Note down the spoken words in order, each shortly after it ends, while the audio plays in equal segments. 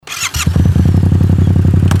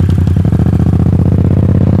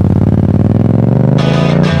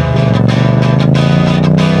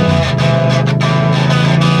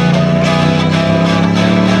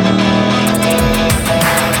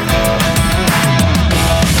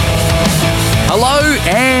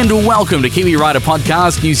and welcome to Kiwi Rider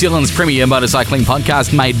Podcast, New Zealand's premier motorcycling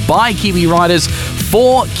podcast made by Kiwi Riders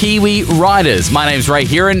for Kiwi Riders. My name's Ray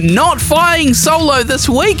Heron, not flying solo this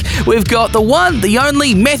week. We've got the one, the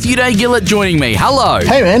only Matthew Day Gillett joining me. Hello.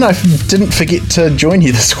 Hey man, I didn't forget to join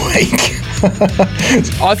you this week.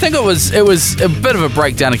 I think it was a bit of a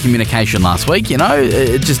breakdown of communication last week, you know.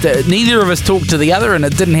 It just neither of us talked to the other and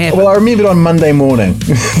it didn't happen. Well, I remembered on Monday morning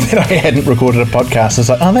that I hadn't recorded a podcast. I was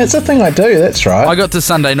like, oh, that's a thing I do, that's right. I got to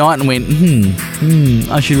Sunday night and went,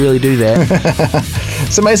 I should really do that.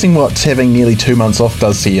 It's amazing what having nearly 2 months off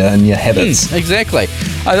does to you and your habits. Exactly.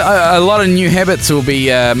 A lot of new habits will be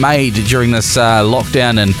made during this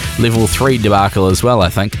lockdown and level 3 debacle as well, I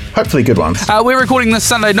think. Hopefully good ones. We're recording this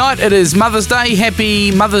Sunday night. It is Mother's Day. Happy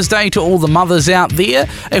Mother's Day to all the mothers out there.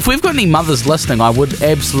 If we've got any mothers listening, I would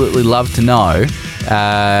absolutely love to know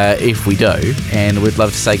if we do, and we'd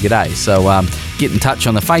love to say g'day. So get in touch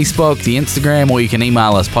on the Facebook, the Instagram, or you can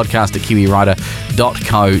email us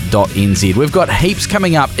podcast@kiwirider.co.nz. We've got heaps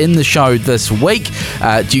coming up in the show this week.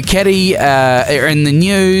 Ducati are in the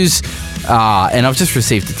news. And I've just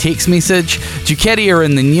received a text message. Ducati are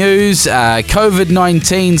in the news.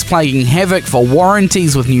 COVID-19's plaguing havoc for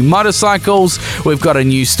warranties with new motorcycles. We've got a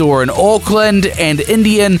new store in Auckland, and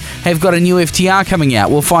Indian have got a new FTR coming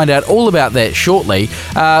out. We'll find out all about that shortly.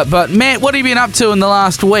 But Matt, what have you been up to in the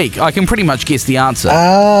last week? I can pretty much guess the answer.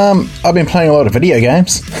 I've been playing a lot of video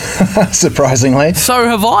games, surprisingly. So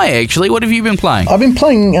have I, actually. What have you been playing? I've been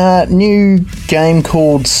playing a new game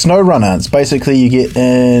called SnowRunner. It's basically you get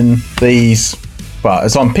in it's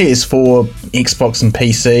on PS4, Xbox and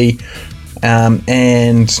PC,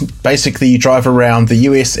 and basically you drive around the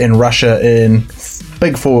US and Russia in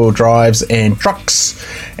big four-wheel drives and trucks,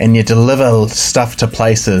 and you deliver stuff to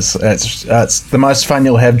places. It's the most fun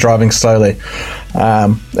you'll have driving slowly.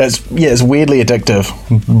 It's weirdly addictive.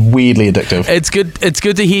 It's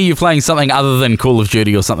good to hear you playing something other than Call of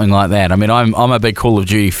Duty or something like that. I mean, I'm a big Call of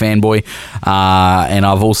Duty fanboy, and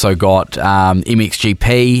I've also got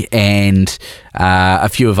MXGP and a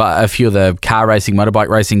few of the car racing, motorbike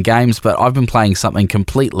racing games. But I've been playing something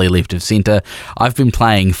completely left of centre. I've been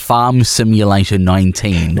playing Farm Simulator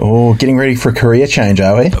 19. Oh, getting ready for a career change,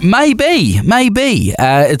 are we? Maybe.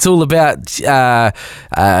 It's all about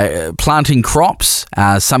planting crops.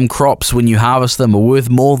 Some crops, when you harvest them, are worth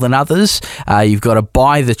more than others. You've got to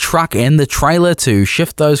buy the truck and the trailer to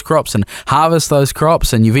shift those crops and harvest those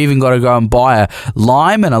crops, and you've even got to go and buy a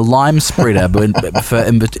lime and a lime spreader.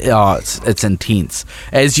 It's intense.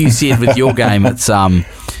 As you said with your game, it's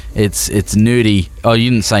nerdy. Oh, you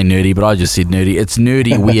didn't say nerdy, but I just said nerdy. It's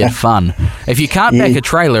nerdy, weird fun. If you can't back a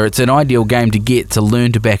trailer, it's an ideal game to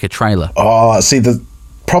learn to back a trailer. Oh, see, the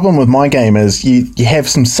problem with my game is you have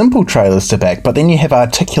some simple trailers to back, but then you have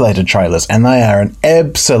articulated trailers, and they are an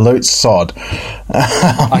absolute sod.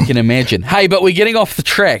 I can imagine. Hey, but we're getting off the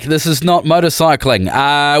track. This is not motorcycling.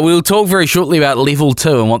 We'll talk very shortly about level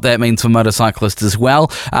 2 and what that means for motorcyclists as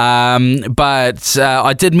well. But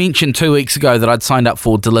I did mention 2 weeks ago that I'd signed up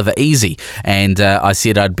for Deliver Easy, and I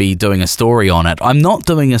said I'd be doing a story on it. I'm not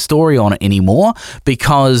doing a story on it anymore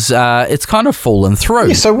because it's kind of fallen through.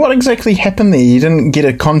 Yeah, so what exactly happened there? You didn't get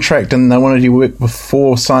a contract and they wanted you to work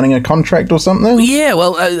before signing a contract or something? Yeah,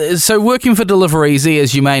 well, so working for Deliver Easy,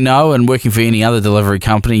 as you may know, and working for any other delivery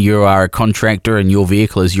company, you are a contractor and your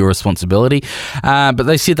vehicle is your responsibility. But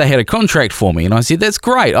they said they had a contract for me, and I said, that's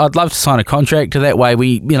great. I'd love to sign a contract. That way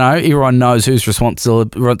everyone knows whose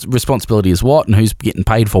responsibility is what and who's getting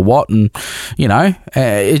paid for what, and,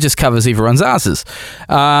 it just covers everyone's asses.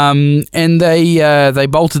 And they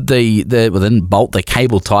bolted they didn't bolt, they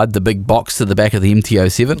cable tied the big box to the back of the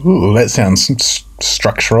MTO7. Ooh, that sounds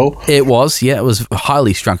structural. It was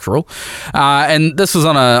highly structural. And this was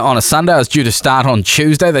on a Sunday. I was due to start on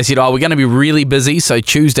Tuesday. They said, we're going to be really busy, so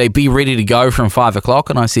Tuesday, be ready to go from 5 o'clock.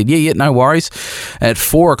 And I said, yeah, no worries. At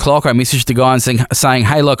 4 o'clock, I messaged the guy and saying,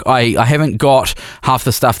 hey, look, I haven't got half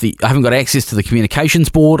the stuff. I haven't got access to the communications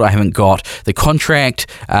board. I haven't got the contract.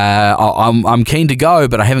 I'm keen to go,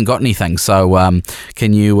 but I haven't got anything. So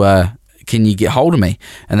can you get hold of me?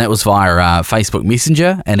 And that was via Facebook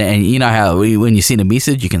Messenger, and you know how when you send a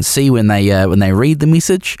message, you can see when they read the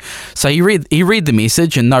message. So he read the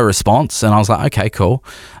message and no response, and I was like, okay, cool.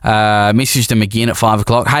 Messaged him again at 5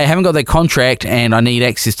 o'clock. Hey, I haven't got that contract, and I need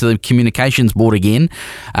access to the communications board again.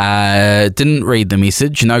 Didn't read the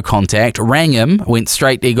message, no contact. Rang him, went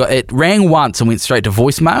straight. It rang once and went straight to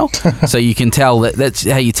voicemail. So you can tell that's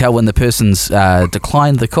how you tell when the person's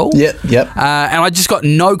declined the call. Yep. And I just got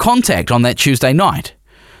no contact on that Tuesday night.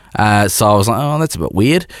 So I was like, oh, that's a bit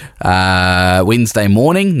weird. Wednesday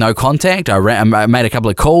morning, no contact. I made a couple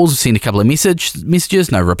of calls, sent a couple of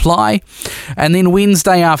messages, no reply. And then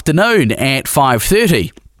Wednesday afternoon at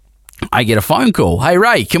 5:30, I get a phone call. Hey,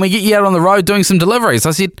 Ray, can we get you out on the road doing some deliveries?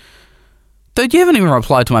 I said, dude, you haven't even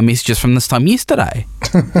replied to my messages from this time yesterday.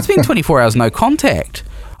 It's been 24 hours, no contact.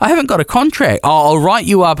 I haven't got a contract. I'll write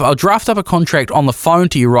you up. I'll draft up a contract on the phone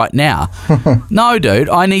to you right now. No, dude,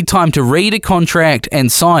 I need time to read a contract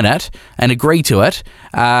and sign it and agree to it,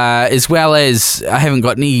 as well as I haven't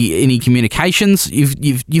got any communications.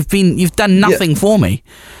 You've done nothing for me.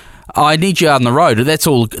 I need you out on the road. That's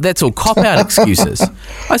all cop-out excuses.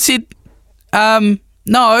 I said,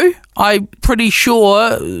 no, I'm pretty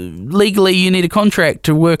sure legally you need a contract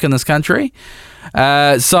to work in this country.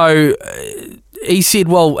 So he said,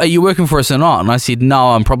 well, are you working for us or not? And I said,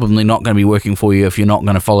 no, I'm probably not going to be working for you if you're not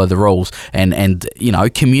going to follow the rules and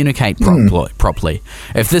communicate properly.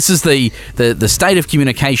 If this is the state of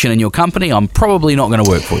communication in your company, I'm probably not going to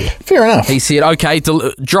work for you. Fair enough. He said, okay,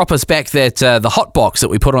 drop us back the hot box that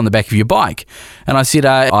we put on the back of your bike. And I said,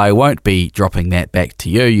 I won't be dropping that back to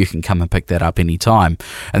you. You can come and pick that up any time.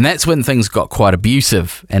 And that's when things got quite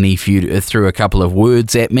abusive. And he threw a couple of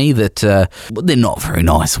words at me that they're not very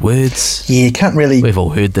nice words. Yeah, you can't really... We've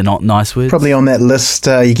all heard they're not nice words. Probably on that list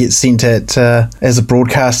you get sent at as a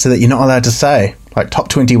broadcaster that you're not allowed to say. Like top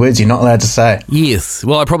 20 words you're not allowed to say. Yes.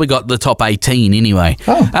 Well, I probably got the top 18 anyway.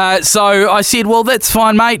 Oh. So I said, well, that's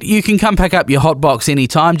fine, mate. You can come pick up your hot box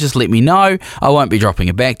anytime. Just let me know. I won't be dropping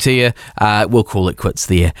it back to you. We'll call it quits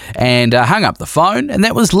there. And hung up the phone. And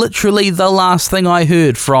that was literally the last thing I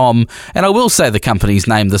heard from, and I will say the company's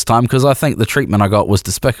name this time because I think the treatment I got was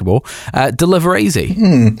despicable, Deliver Easy.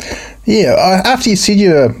 Yeah, after you said you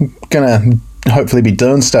were going to hopefully be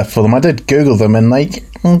doing stuff for them, I did Google them and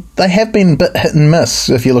they have been a bit hit and miss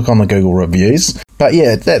if you look on the Google reviews. But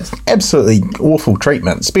yeah, that's absolutely awful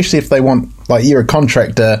treatment, especially if they want, like, you're a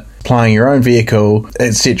contractor, applying your own vehicle,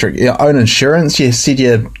 etc. Your own insurance. You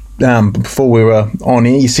said before we were on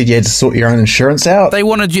air, you said you had to sort your own insurance out. They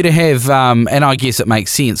wanted you to have, and I guess it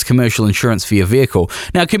makes sense, commercial insurance for your vehicle.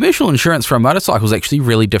 Now, commercial insurance for a motorcycle is actually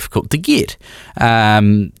really difficult to get.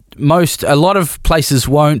 A lot of places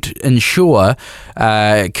won't insure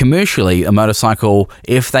commercially a motorcycle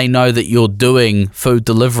if they know that you're doing food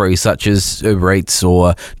delivery, such as Uber Eats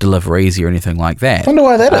or Deliver Easy or anything like that. I wonder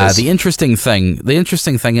why that is. The interesting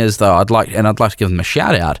thing is, though, I'd like to give them a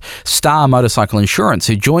shout out. Star Motorcycle Insurance,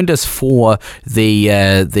 who joined us for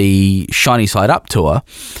the Shiny Side Up tour,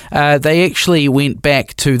 they actually went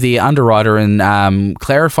back to the underwriter and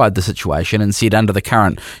clarified the situation and said, under the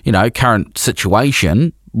current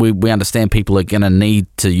situation, we understand people are going to need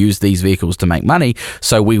to use these vehicles to make money,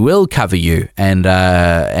 so we will cover you, and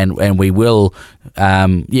we will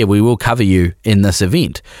cover you in this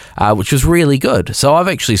event, which was really good. So I've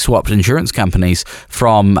actually swapped insurance companies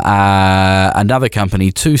from another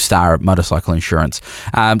company to Star Motorcycle Insurance.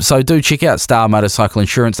 So do check out Star Motorcycle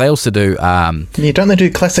Insurance. They also do don't they do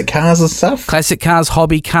classic cars and stuff? Classic cars,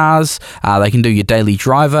 hobby cars. They can do your daily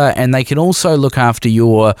driver, and they can also look after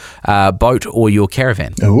your boat or your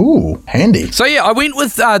caravan. Ooh, handy. So yeah, I went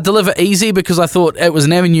with Deliver Easy because I thought it was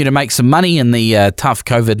an avenue to make some money in the tough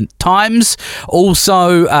COVID times.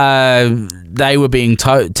 Also, they were being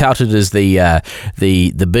touted as the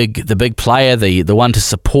big player, the one to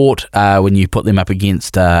support when you put them up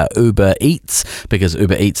against Uber Eats, because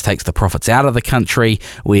Uber Eats takes the profits out of the country,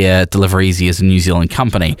 where Deliver Easy is a New Zealand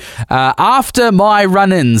company. After my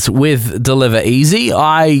run-ins with Deliver Easy,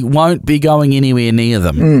 I won't be going anywhere near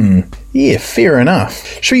them. Yeah, fair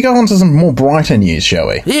enough. Should we go on to some more brighter news, shall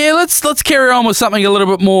we? Yeah, let's carry on with something a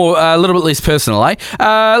little bit less personal, eh?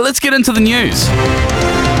 Let's get into the news.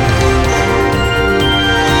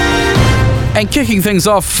 And kicking things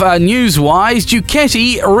off news-wise,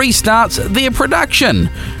 Ducati restarts their production.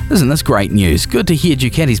 Isn't this great news? Good to hear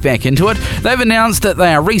Ducati's back into it. They've announced that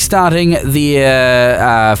they are restarting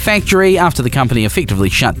their factory after the company effectively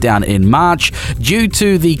shut down in March due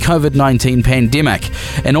to the COVID-19 pandemic.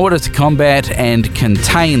 In order to combat and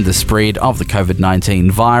contain the spread of the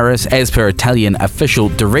COVID-19 virus, as per Italian official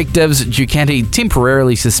directives, Ducati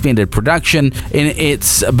temporarily suspended production in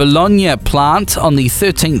its Bologna plant on the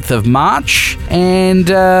 13th of March,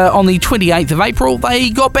 and on the 28th of April, they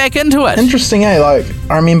got back into it. Interesting, eh? Like,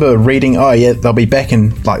 I remember remember reading, they'll be back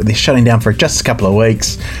in, like, they're shutting down for just a couple of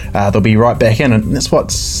weeks. They'll be right back in, and it's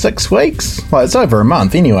 6 weeks? Like, it's over a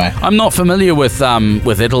month anyway. I'm not familiar with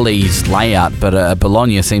Italy's layout, but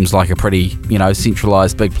Bologna seems like a pretty,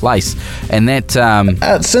 centralised big place. And that...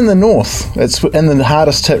 it's in the north. It's in the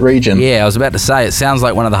hardest hit region. Yeah, I was about to say, it sounds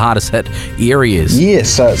like one of the hardest hit areas. Yeah,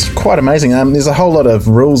 so it's quite amazing. There's a whole lot of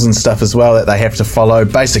rules and stuff as well that they have to follow,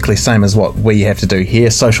 basically same as what we have to do here.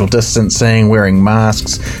 Social distancing, wearing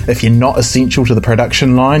masks. If you're not essential to the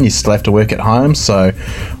production line, you still have to work at home. So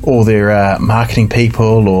all their marketing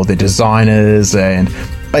people or their designers, and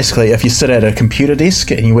basically if you sit at a computer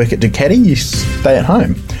desk and you work at Ducati, you stay at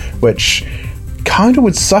home, which kind of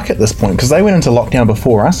would suck at this point because they went into lockdown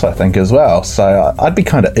before us, I think, as well. So I'd be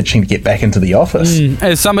kind of itching to get back into the office.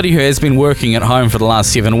 As somebody who has been working at home for the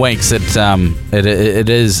last 7 weeks, it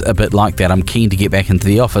is a bit like that. I'm keen to get back into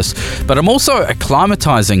the office, but I'm also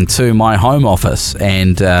acclimatizing to my home office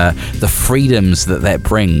and the freedoms that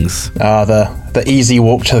brings. The easy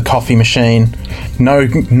walk to the coffee machine. No.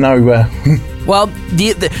 Well,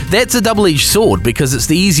 that's a double-edged sword because it's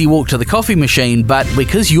the easy walk to the coffee machine, but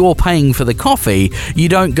because you're paying for the coffee, you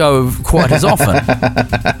don't go quite as often.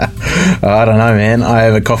 I don't know, man. I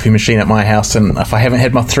have a coffee machine at my house, and if I haven't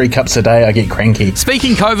had my 3 cups a day, I get cranky.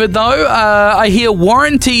 Speaking COVID, though, I hear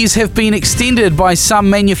warranties have been extended by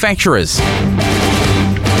some manufacturers.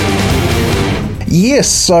 Yes,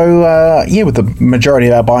 so, with the majority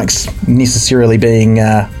of our bikes necessarily being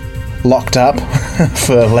locked up,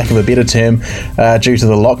 for lack of a better term, due to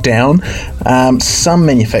the lockdown, some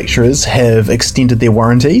manufacturers have extended their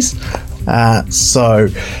warranties. So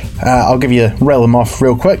I'll rattle them off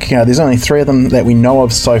real quick. There's only 3 of them that we know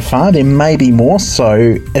of so far. There may be more,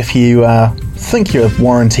 so if you think your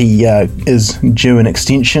warranty is due an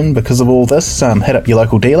extension because of all this, hit up your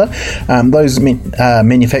local dealer. Those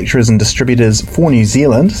manufacturers and distributors for New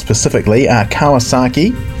Zealand specifically are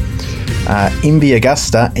Kawasaki, MV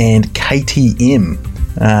Agusta and KTM.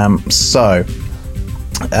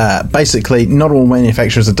 Basically, not all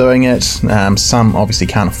manufacturers are doing it. Some obviously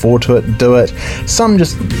can't afford to do it. Some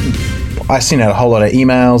just... I sent out a whole lot of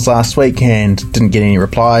emails last week and didn't get any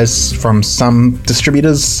replies from some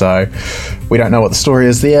distributors, so we don't know what the story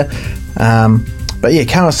is there. But yeah,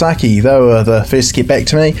 Kawasaki, they were the first to get back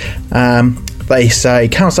to me. They say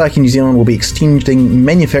Kawasaki New Zealand will be extending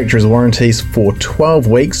manufacturers' warranties for 12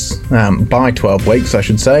 weeks, by 12 weeks I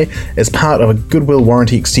should say, as part of a goodwill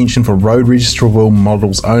warranty extension for road registrable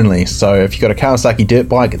models only. So if you've got a Kawasaki dirt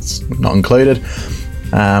bike, it's not included.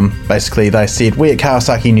 Basically, they said, we at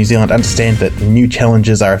Kawasaki New Zealand understand that new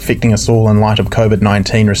challenges are affecting us all in light of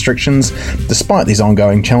COVID-19 restrictions. Despite these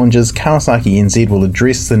ongoing challenges, Kawasaki NZ will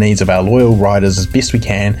address the needs of our loyal riders as best we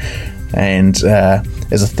can. And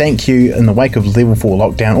as a thank you, in the wake of level 4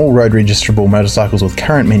 lockdown, all road registrable motorcycles with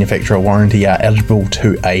current manufacturer warranty are eligible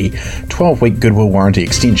to a 12-week goodwill warranty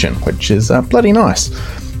extension, which is bloody nice.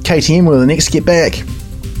 KTM were the next to get back.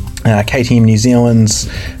 KTM New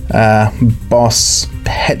Zealand's boss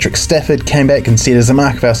Patrick Stafford came back and said, as a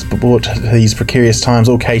mark of our support these precarious times,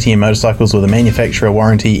 all KTM motorcycles with a manufacturer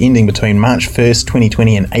warranty ending between March 1st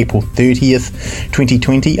 2020 and April 30th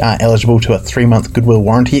 2020 are eligible to a 3-month goodwill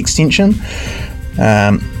warranty extension.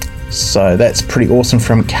 So that's pretty awesome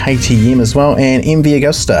from KTM as well. And MV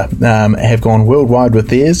Agusta have gone worldwide with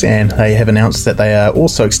theirs, and they have announced that they are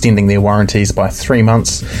also extending their warranties by 3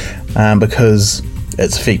 months because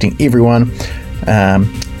it's affecting everyone.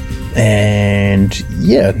 And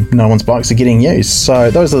yeah, no one's bikes are getting used. So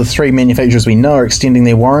those are the 3 manufacturers we know are extending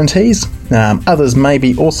their warranties. Others may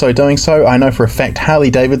be also doing so. I know for a fact Harley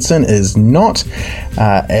Davidson is not,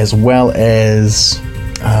 as well as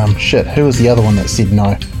who was the other one that said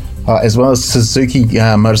no? As well as Suzuki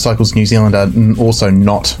Motorcycles New Zealand are also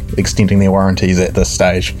not extending their warranties at this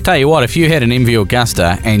stage. Tell you what, if you had an MV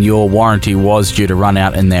Agusta and your warranty was due to run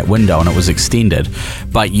out in that window and it was extended,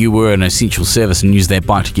 but you were an essential service and used that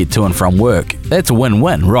bike to get to and from work, that's a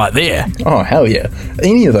win-win right there. Oh, hell yeah.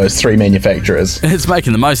 Any of those 3 manufacturers. It's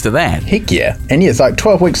making the most of that. Heck yeah. And yeah, it's like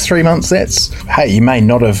 12 weeks, 3 months, that's... Hey, you may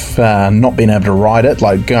not have not been able to ride it,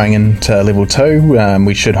 like going into level 2,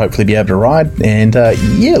 we should hopefully be able to ride. And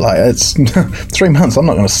it's 3 months, I'm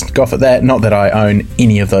not going to scoff at that. Not that I own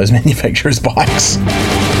any of those manufacturers' bikes.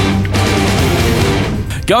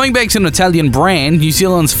 Going back to an Italian brand, New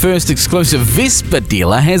Zealand's first exclusive Vespa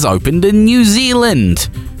dealer has opened in New Zealand.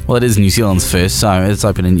 Well, it is New Zealand's first, so it's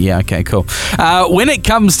open in... Yeah, okay, cool. When it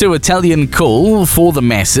comes to Italian cool for the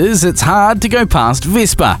masses, it's hard to go past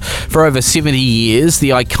Vespa. For over 70 years, the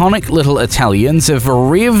iconic little Italians have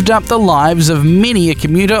revved up the lives of many a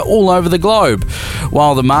commuter all over the globe.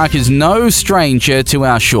 While the mark is no stranger to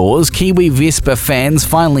our shores, Kiwi Vespa fans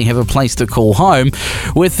finally have a place to call home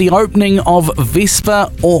with the opening of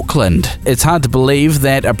Vespa Auckland. It's hard to believe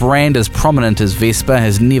that a brand as prominent as Vespa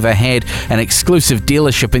has never had an exclusive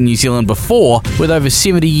dealership in New Zealand before. With over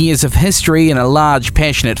 70 years of history and a large,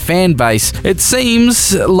 passionate fan base, it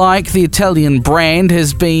seems like the Italian brand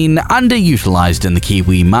has been underutilised in the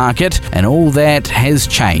Kiwi market, and all that has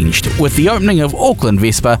changed with the opening of Auckland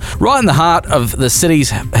Vespa right in the heart of the city's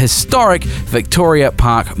historic Victoria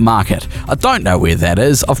Park market. I don't know where that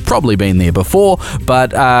is. I've probably been there before,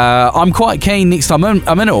 but I'm quite keen next time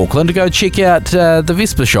I'm in Auckland to go check out the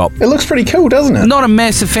Vespa shop. It looks pretty cool, doesn't it? Not a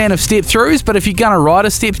massive fan of step-throughs, but if you're going to ride a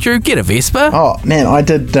step-through, get a Vespa. Oh, man, I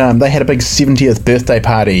did. They had a big 70th birthday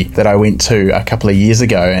party that I went to a couple of years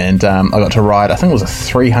ago, and I got to ride, I think it was a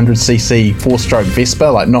 300cc four-stroke Vespa,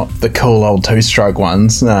 like not the cool old two-stroke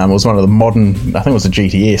ones. It was one of the modern, I think it was a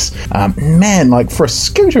GTS. Man, like for a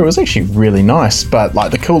scooter, it was actually really nice, but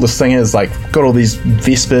like the coolest thing is, like, got all these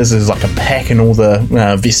Vespas, there's like a pack and all the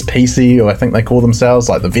Vespisi, or I think they call themselves,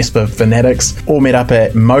 like the Vespa fanatics, all met up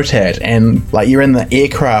at Motat, and like you're in the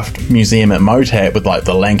aircraft museum at Motat with like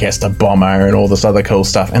the Lancaster bomber and all this other cool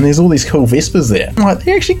stuff, and there's all these cool Vespas there. Like,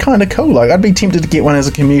 they're actually kind of cool. Like, I'd be tempted to get one as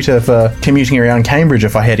a commuter for commuting around Cambridge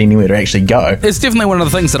if I had anywhere to actually go. It's definitely one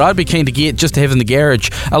of the things that I'd be keen to get just to have in the garage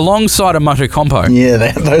alongside a Moto Compo.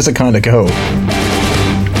 Yeah, those are kind of cool.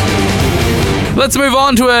 Let's move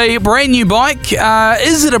on to a brand new bike.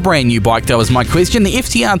 Is it a brand new bike, though, is my question. The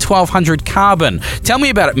FTR 1200 Carbon. Tell me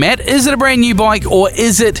about it, Matt. Is it a brand new bike, or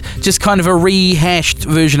is it just kind of a rehashed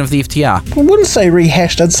version of the FTR? I wouldn't say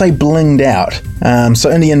rehashed, I'd say blinged out. So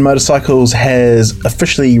Indian Motorcycles has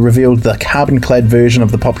officially revealed the carbon-clad version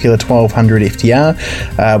of the popular 1200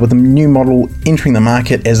 FTR, with the new model entering the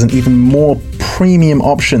market as an even more premium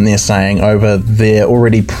option, they're saying, over their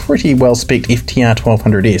already pretty well-spec'd FTR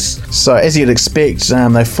 1200S. So as you'd expect,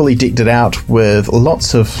 they've fully decked it out with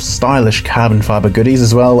lots of stylish carbon fibre goodies,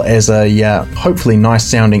 as well as a hopefully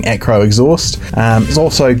nice-sounding Acro exhaust. It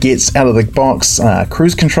also gets out of the box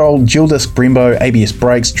cruise control, dual-disc Brembo, ABS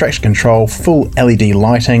brakes, traction control, full LED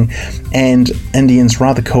lighting, and Indian's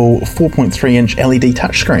rather cool 4.3-inch LED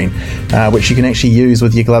touchscreen, which you can actually use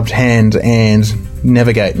with your gloved hand and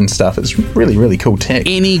navigate and stuff. It's really, really cool tech.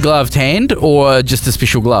 Any gloved hand or just a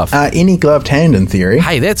special glove? Any gloved hand, in theory.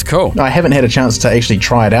 Hey, that's cool. I haven't had a chance to actually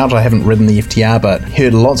try it out. I haven't ridden the FTR, but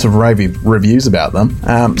heard lots of reviews about them.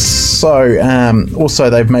 Also,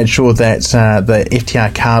 they've made sure that the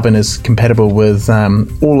FTR Carbon is compatible with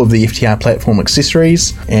all of the FTR platform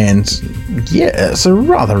accessories, and yeah, it's a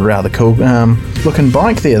rather cool looking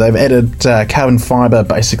bike there. They've added carbon fibre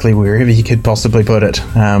basically wherever you could possibly put it.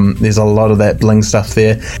 There's a lot of that bling stuff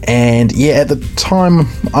there, and yeah, at the time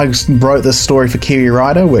I wrote this story for Kiwi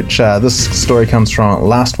Rider, which this story comes from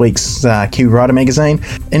last week's Kiwi Rider magazine.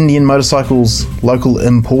 Indian Motorcycles local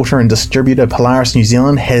importer and distributor Polaris New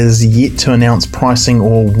Zealand has yet to announce pricing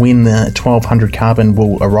or when the 1200 Carbon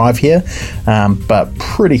will arrive here, but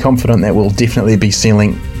pretty confident that we'll definitely be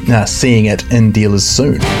seeing it in dealers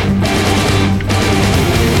soon.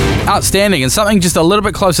 Outstanding, and something just a little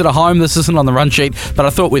bit closer to home. This isn't on the run sheet, but I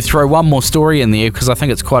thought we'd throw one more story in there because I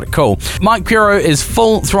think it's quite cool. Mike Pero is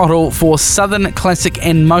full throttle for Southern Classic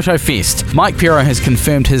and MotoFest. Mike Pero has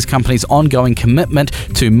confirmed his company's ongoing commitment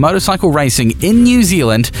to motorcycle racing in New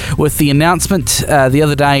Zealand with the announcement the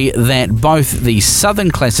other day that both the Southern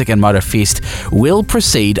Classic and MotoFest will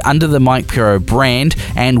proceed under the Mike Pero brand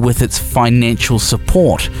and with its financial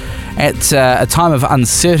support. At a time of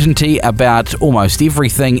uncertainty about almost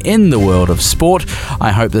everything in the world of sport,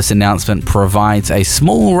 I hope this announcement provides a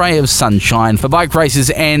small ray of sunshine for bike racers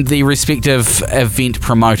and the respective event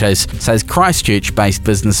promoters, says Christchurch-based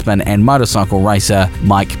businessman and motorcycle racer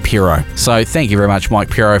Mike Pero. So thank you very much, Mike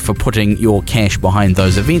Pero, for putting your cash behind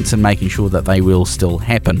those events and making sure that they will still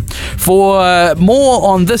happen. For more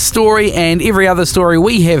on this story and every other story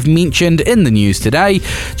we have mentioned in the news today,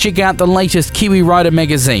 check out the latest Kiwi Rider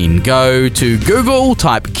magazine. Go to Google,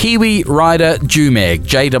 type Kiwi Rider Jumag,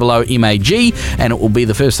 JOOMAG, and it will be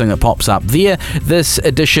the first thing that pops up there. This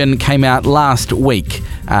edition came out last week,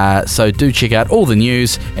 so do check out all the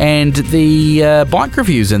news and the bike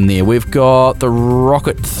reviews in there. We've got the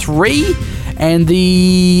Rocket 3 and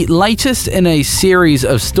the latest in a series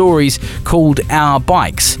of stories called Our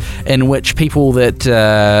Bikes, in which people that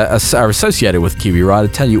are associated with Kiwi Rider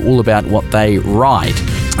tell you all about what they ride.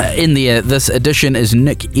 In there, this edition is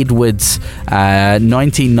Nick Edwards'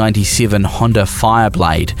 1997 Honda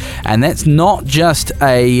Fireblade, and that's not just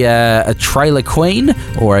a trailer queen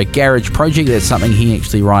or a garage project. That's something he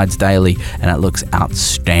actually rides daily, and it looks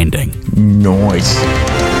outstanding. Nice.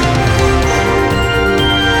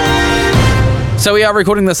 So we are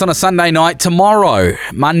recording this on a Sunday night. Tomorrow,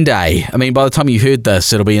 Monday, I mean, by the time you heard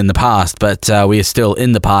this, it'll be in the past, but we are still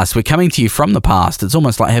in the past. We're coming to you from the past. It's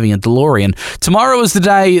almost like having a DeLorean. Tomorrow is the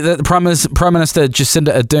day that the Prime Minister Jacinda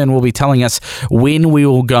Ardern will be telling us when we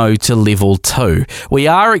will go to level 2. We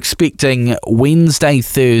are expecting Wednesday,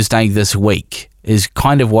 Thursday this week. Is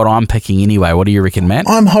kind of what I'm picking anyway. What do you reckon, Matt?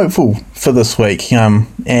 I'm hopeful for this week, and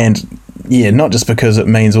yeah, not just because it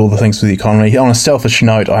means all the things for the economy. On a selfish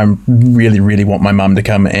note, I really, really want my mum to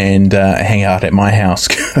come and hang out at my house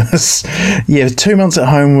because, 2 months at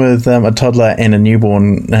home with a toddler and a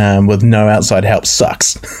newborn with no outside help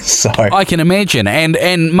sucks. So I can imagine.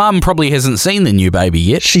 And mum probably hasn't seen the new baby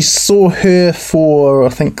yet. She saw her for, I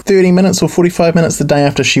think, 30 minutes or 45 minutes the day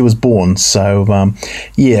after she was born. So,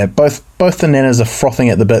 both the nanas are frothing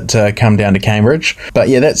at the bit to come down to Cambridge. But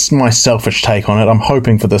yeah, that's my selfish take on it. I'm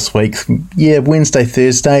hoping for this week. Yeah, Wednesday,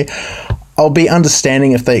 Thursday. I'll be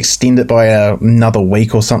understanding if they extend it by another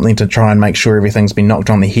week or something to try and make sure everything's been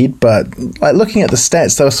knocked on the head. But like looking at the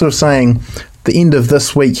stats, they were sort of saying the end of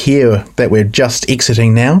this week here that we're just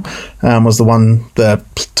exiting now was the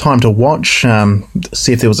time to watch,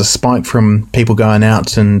 see if there was a spike from people going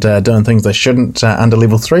out and doing things they shouldn't under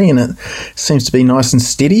level 3, and it seems to be nice and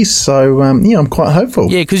steady. So I'm quite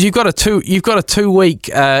hopeful. Yeah, because you've got a 2-week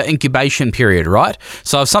incubation period, right?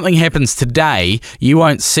 So if something happens today, you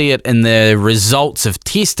won't see it in the results of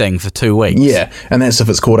testing for 2 weeks. Yeah, and that's if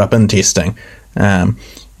it's caught up in testing.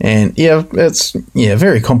 And it's a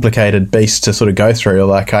very complicated beast to sort of go through.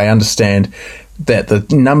 Like, I understand that the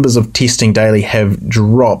numbers of testing daily have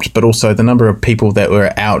dropped, but also the number of people that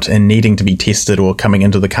were out and needing to be tested or coming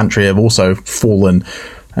into the country have also fallen.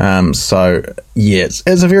 It's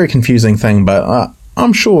a very confusing thing, but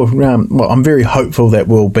I'm sure, I'm very hopeful that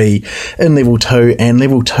we'll be in level 2, and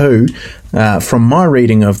level 2, from my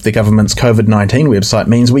reading of the government's COVID-19 website,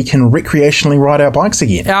 means we can recreationally ride our bikes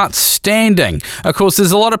again. Outstanding. Of course,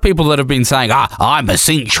 there's a lot of people that have been saying, I'm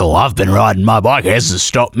essential, I've been riding my bike, it hasn't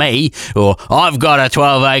stopped me, or I've got a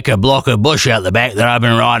 12-acre block of bush out the back that I've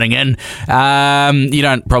been riding in. You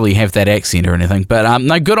don't probably have that accent or anything, but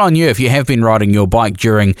no, good on you if you have been riding your bike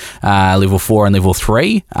during level 4 and level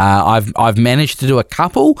 3. I've managed to do a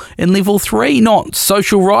couple in level 3, not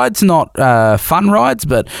social rides, not fun rides,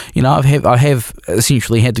 but I have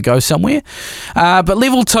essentially had to go somewhere. But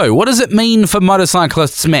level 2, what does it mean for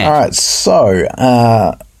motorcyclists, Matt? All right, so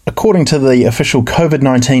according to the official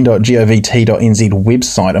covid19.govt.nz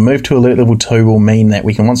website, a move to alert level 2 will mean that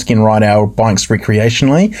we can once again ride our bikes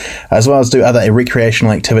recreationally, as well as do other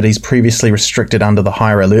recreational activities previously restricted under the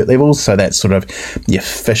higher alert levels. So that's sort of your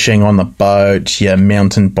fishing on the boat, your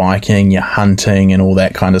mountain biking, your hunting, and all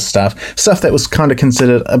that kind of stuff. Stuff that was kind of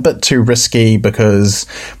considered a bit too risky because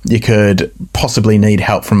you could possibly need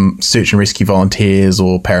help from search and rescue volunteers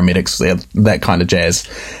or paramedics, that kind of jazz.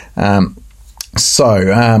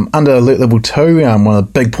 Under Alert Level 2, one of the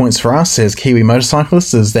big points for us as Kiwi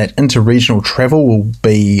motorcyclists is that inter-regional travel will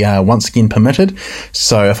be once again permitted.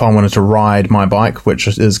 So if I wanted to ride my bike, which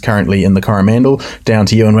is currently in the Coromandel, down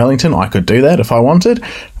to you in Wellington, I could do that if I wanted.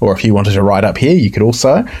 Or if you wanted to ride up here, you could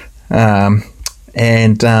also.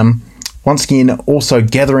 Once again, also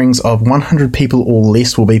gatherings of 100 people or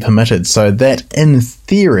less will be permitted. So that, in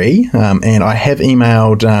theory, and I have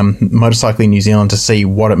emailed Motorcycling New Zealand to see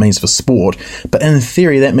what it means for sport, but in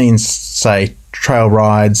theory that means, say, trail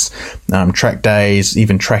rides, track days,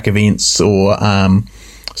 even track events, or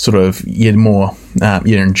more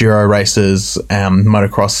enduro races,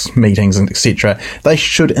 motocross meetings, and etc. They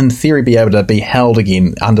should, in theory, be able to be held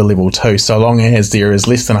again under level 2, so long as there is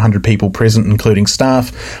less than 100 people present, including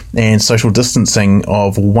staff, and social distancing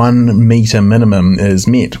of 1 metre minimum is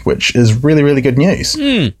met, which is really, really good news.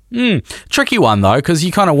 Tricky one though, because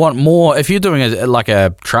you kind of want more. If you're doing a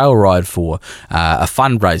trail ride for a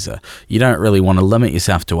fundraiser, you don't really want to limit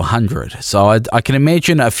yourself to 100. So I can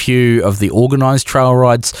imagine a few of the organised trail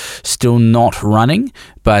rides still not running,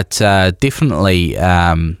 but definitely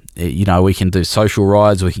we can do social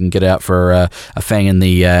rides. We can get out for a fang in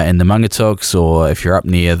the Mangatuks, or if you're up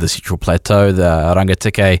near the Central Plateau, the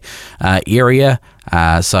Rangatike area.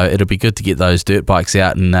 So it'll be good to get those dirt bikes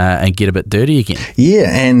out and get a bit dirty again.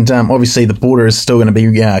 Yeah, and obviously the border is still going to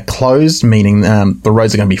be closed, meaning the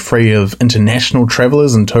roads are going to be free of international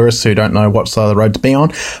travellers and tourists who don't know what side of the road to be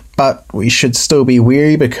on. But we should still be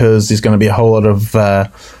wary because there's going to be a whole lot of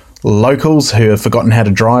locals who have forgotten how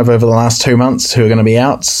to drive over the last 2 months who are going to be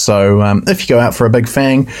out. So if you go out for a big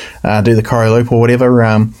fang, do the Corrie Loop or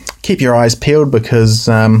whatever, keep your eyes peeled because,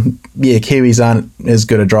 Kiwis aren't as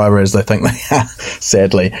good a driver as they think they are,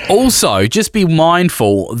 sadly. Also, just be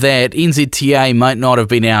mindful that NZTA might not have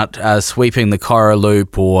been out sweeping the Corrie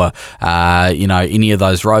Loop or, any of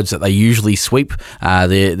those roads that they usually sweep.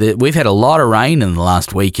 We've had a lot of rain in the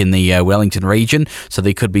last week in the Wellington region, so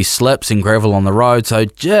there could be slips and gravel on the road, so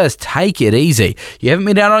just take it easy. You haven't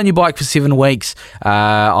been out on your bike for 7 weeks.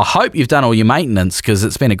 I hope you've done all your maintenance because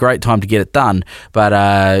it's been a great time to get it done,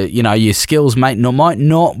 but your skills might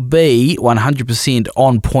not be 100%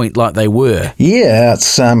 on point like they were. Yeah,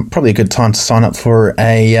 it's probably a good time to sign up for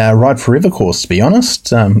a Ride Forever course, to be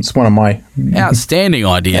honest. It's one of my... Outstanding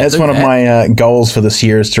idea. It's one of my goals for this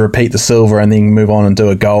year is to repeat the silver and then move on and do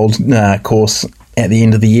a gold course at the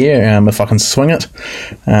end of the year, if I can swing it.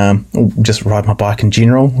 Or just ride my bike in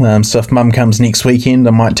general. So if Mum comes next weekend,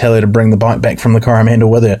 I might tell her to bring the bike back from the Coromandel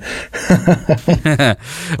with her.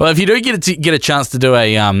 Well, if you do get a chance to do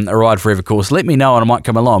a Ride Forever course, let me know and I might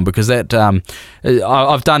come along because that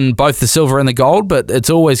I've done both the silver and the gold, but it's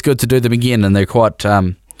always good to do them again, and they're quite...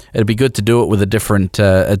 it'd be good to do it with a different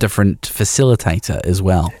facilitator as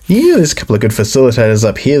well. Yeah, there's a couple of good facilitators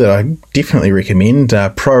up here that I definitely recommend.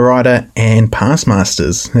 Pro Rider and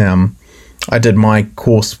Passmasters. I did my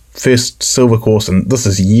first silver course, and this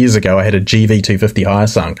is years ago. I had a GV250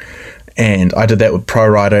 Hyosung, and I did that with Pro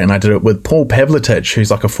Rider, and I did it with Paul Pavletich,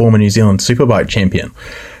 who's like a former New Zealand Superbike champion.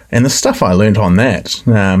 And the stuff I learned on that,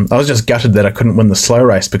 I was just gutted that I couldn't win the slow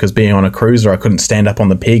race because being on a cruiser, I couldn't stand up on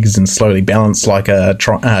the pegs and slowly balance like a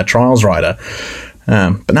trials rider.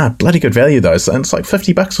 But no, bloody good value though. So it's like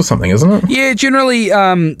 $50 or something, isn't it? Yeah, generally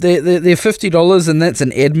they're $50, and that's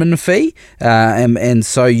an admin fee, and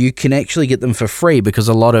so you can actually get them for free because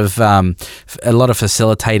a lot of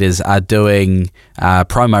facilitators are doing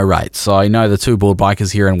promo rates. So I know the two board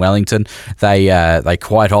bikers here in Wellington, they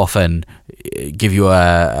quite often give you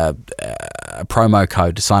a promo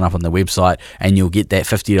code to sign up on the website, and you'll get that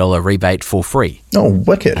 $50 rebate for free. Oh,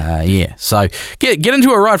 wicked! So get into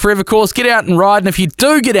a Ride Forever course, get out and ride. And if you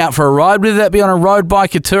do get out for a ride, whether that be on a road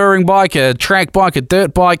bike, a touring bike, a track bike, a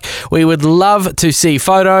dirt bike, we would love to see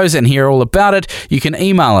photos and hear all about it. You can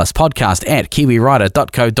email us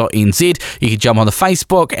podcast@kiwirider.co.nz. You can jump on the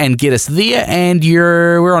Facebook and get us there, and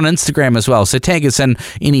we're on Instagram as well. So tag us in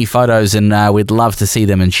any photos, and we'd love to see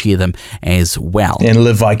them and share them as well, and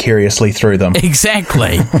live vicariously through them.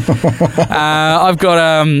 Exactly. I've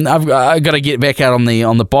got to get back out on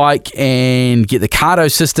the bike and get the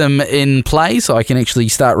Cardo system in place so I can actually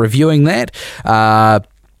start reviewing that.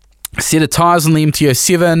 Set of tyres on the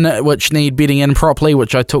MTO7 which need bedding in properly,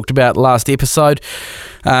 which I talked about last episode.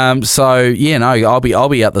 I'll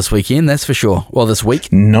be out this weekend, that's for sure. Well, this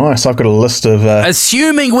week. Nice. I've got a list of...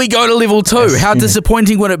 Assuming we go to level 2. How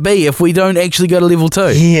disappointing would it be if we don't actually go to level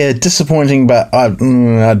 2? Yeah, disappointing, but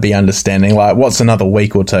I'd be understanding. Like, what's another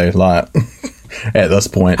week or two? Like... at this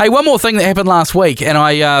point. Hey, one more thing that happened last week, and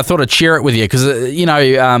I thought I'd share it with you because,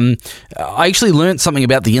 I actually learned something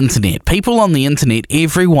about the internet. People on the internet,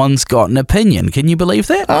 everyone's got an opinion. Can you believe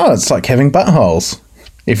that? Oh, it's like having buttholes.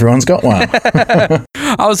 Everyone's got one.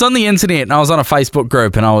 I was on the internet and I was on a Facebook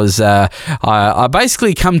group, and I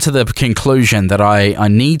basically come to the conclusion that I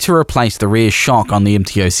need to replace the rear shock on the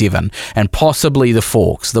MTO7 and possibly the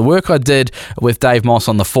forks. The work I did with Dave Moss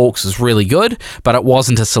on the forks is really good, but it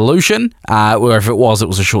wasn't a solution, or if it was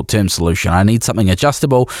a short-term solution. I need something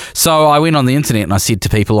adjustable. So I went on the internet and I said to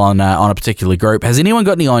people on a particular group, has anyone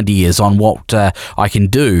got any ideas on what I can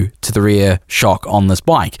do to the rear shock on this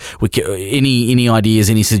bike? Any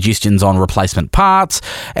ideas, any suggestions on replacement parts?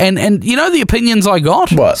 And the opinions I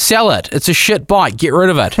got? What? Sell it. It's a shit bike. Get rid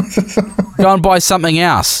of it. Go and buy something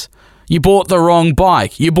else. You bought the wrong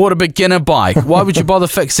bike. You bought a beginner bike. Why would you bother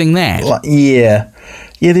fixing that? Yeah,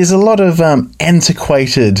 there's a lot of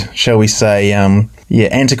antiquated, shall we say,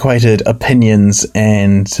 antiquated opinions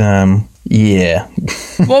and... Yeah.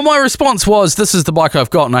 Well, my response was, this is the bike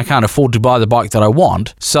I've got and I can't afford to buy the bike that I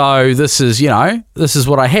want. So this is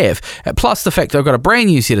what I have. Plus the fact that I've got a brand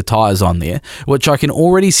new set of tyres on there, which I can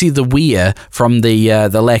already see the wear from the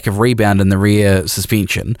lack of rebound in the rear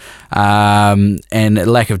suspension, and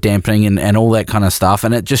lack of dampening and all that kind of stuff.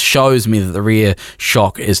 And it just shows me that the rear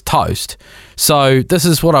shock is toast. So this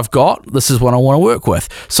is what I've got. This is what I want to work with.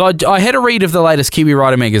 So I had a read of the latest Kiwi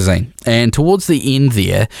Rider magazine, and towards the end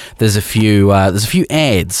there's a few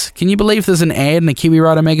ads. Can you believe there's an ad in a Kiwi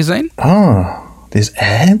Rider magazine? Oh, There's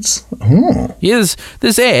ads? Ooh. Yes,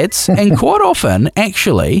 there's ads, and quite often,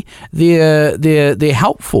 actually, they're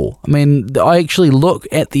helpful. I mean, I actually look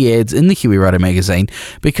at the ads in the Kiwi Rider magazine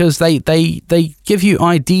because they give you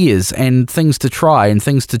ideas and things to try and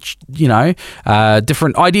things to,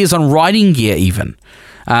 different ideas on riding gear even.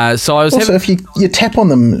 So I was also, if you tap on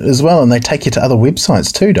them as well, and they take you to other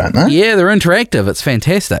websites too, don't they? Yeah, they're interactive. It's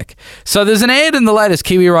fantastic. So there's an ad in the latest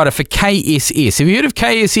Kiwi Rider for KSS. Have you heard of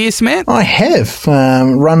KSS, Matt? I have.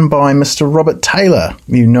 Run by Mr. Robert Taylor,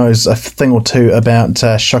 who knows a thing or two about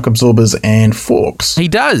shock absorbers and forks. He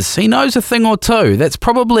does. He knows a thing or two. That's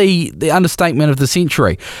probably the understatement of the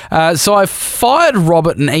century. So I fired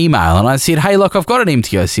Robert an email and I said, hey, look, I've got an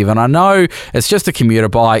MT-07. I know it's just a commuter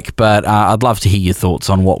bike, but I'd love to hear your thoughts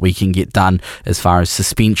on what we can get done as far as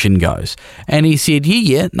suspension goes. And he said,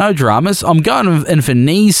 yeah, no dramas. I'm going in for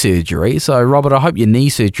knee surgery. So, Robert, I hope your knee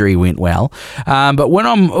surgery went well. But when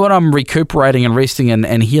I'm recuperating and resting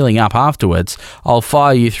and healing up afterwards, I'll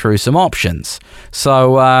fire you through some options.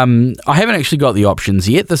 So, I haven't actually got the options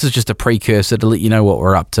yet. This is just a precursor to let you know what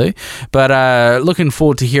we're up to. But looking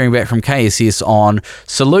forward to hearing back from KSS on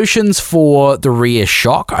solutions for the rear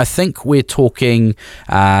shock. I think we're talking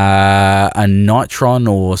a Nitron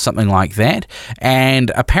or something like that,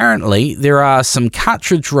 and apparently there are some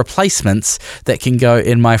cartridge replacements that can go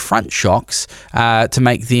in my front shocks to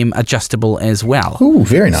make them adjustable as well. Ooh,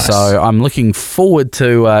 very nice. So I'm looking forward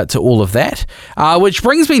to all of that, which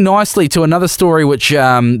brings me nicely to another story which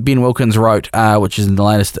Ben Wilkins wrote, which is in the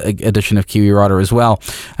latest edition of Kiwi Rider as well,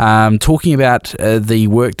 talking about the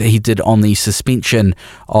work that he did on the suspension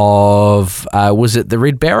of, was it the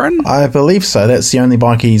Red Baron? I believe so. That's the only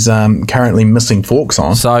bike he's currently missing forks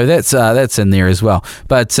on. So that's in there as well.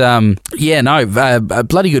 But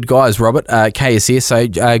bloody good guys, Robert, KSS. So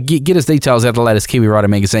get his details out of the latest Kiwi Rider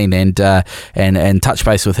magazine and touch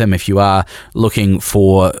base with him if you are looking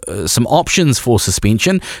for some options for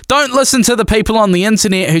suspension. Don't listen to the people on the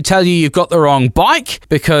internet who tell you you've got the wrong bike,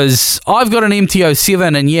 because I've got an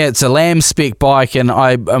MT-07 and yeah, it's a Lamb spec bike and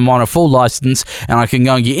I am on a full license and I can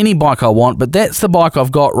go and get any bike I want, but that's the bike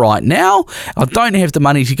I've got right now. I don't have the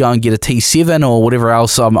money to go and get a T7 or whatever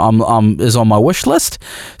else is on my wish list.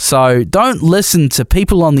 So don't listen to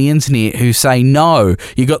people on the internet who say, no,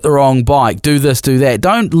 you got the wrong bike, do this, do that.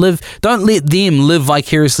 Don't let them live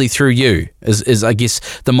vicariously through you, is I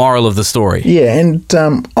guess the moral of the story. Yeah, and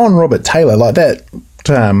on Robert Taylor, like that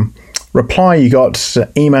reply you got,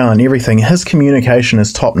 email and everything, his communication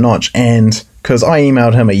is top notch. And because I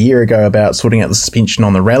emailed him a year ago about sorting out the suspension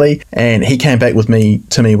on the Rally, and he came back to me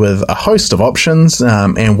with a host of options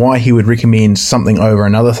and why he would recommend something over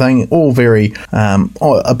another thing, all very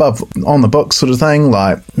above on the book sort of thing,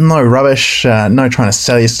 like no rubbish, no trying to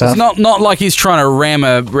sell you stuff. It's not like he's trying to ram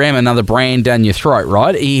another brand down your throat,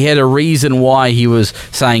 right? He had a reason why he was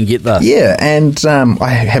saying get this. Yeah, and I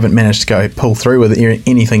haven't managed to pull through with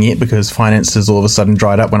anything yet because finances all of a sudden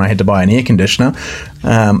dried up when I had to buy an air conditioner.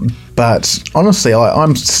 But honestly,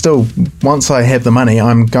 I'm still, once I have the money,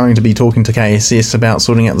 I'm going to be talking to KSS about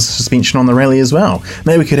sorting out the suspension on the Rally as well.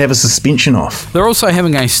 Maybe we could have a suspension off. They're also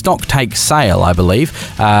having a stock take sale, I believe,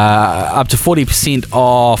 up to 40%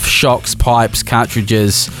 off shocks, pipes,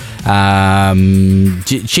 cartridges.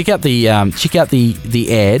 Check out the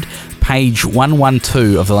ad. Page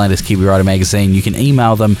 112 of the latest Kiwi Rider magazine. You can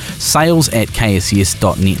email them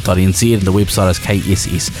sales@kss.net.nz and the website is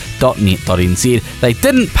kss.net.nz. They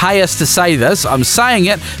didn't pay us to say this. I'm saying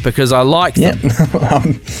it because I like them.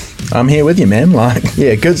 I'm here with you, man.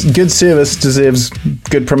 Good service deserves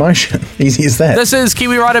good promotion. Easy as that. This is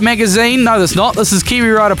Kiwi Rider magazine. No, that's not. This is Kiwi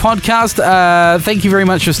Rider podcast. Thank you very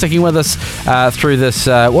much for sticking with us through this.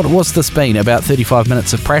 What's this been? About 35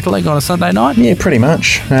 minutes of prattling on a Sunday night? Yeah, pretty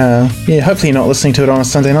much. Hopefully you're not listening to it on a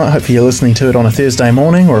Sunday night. Hopefully you're listening to it on a Thursday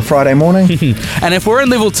morning or a Friday morning. And if we're in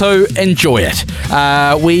level 2, enjoy it.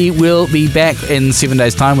 We will be back in 7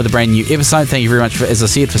 days' time with a brand new episode. Thank you very much, as I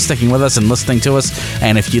said, for sticking with us and listening to us.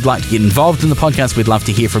 And if you'd like to get involved in the podcast, we'd love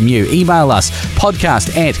to hear from you. Email us,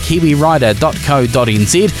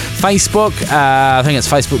 podcast@kiwirider.co.nz. Facebook, I think it's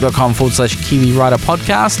facebook.com/Kiwi Rider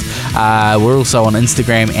Podcast. We're also on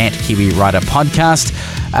Instagram @Kiwi Rider Podcast.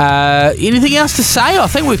 Anything else to say? I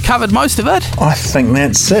think we've covered most of it. I think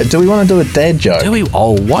that's it. Do we want to do a dad joke? Do we?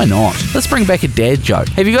 Oh, why not? Let's bring back a dad joke.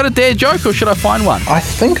 Have you got a dad joke or should I find one? I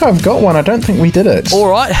think I've got one. I don't think we did it. All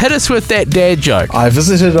right, hit us with that dad joke. I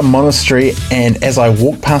visited a monastery and as I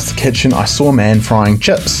walked past the kitchen, I saw a man frying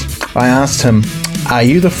chips. I asked him, "Are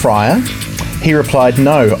you the fryer?" He replied,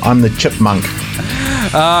 "No, I'm the chipmunk."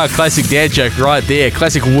 Classic dad joke right there.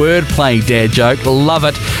 Classic wordplay dad joke. Love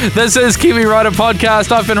it. This is Kiwi Rider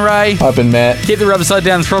Podcast. I've been Ray. I've been Matt. Keep the rubber side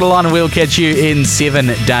down, throttle line, and we'll catch you in 7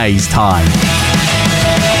 days' time.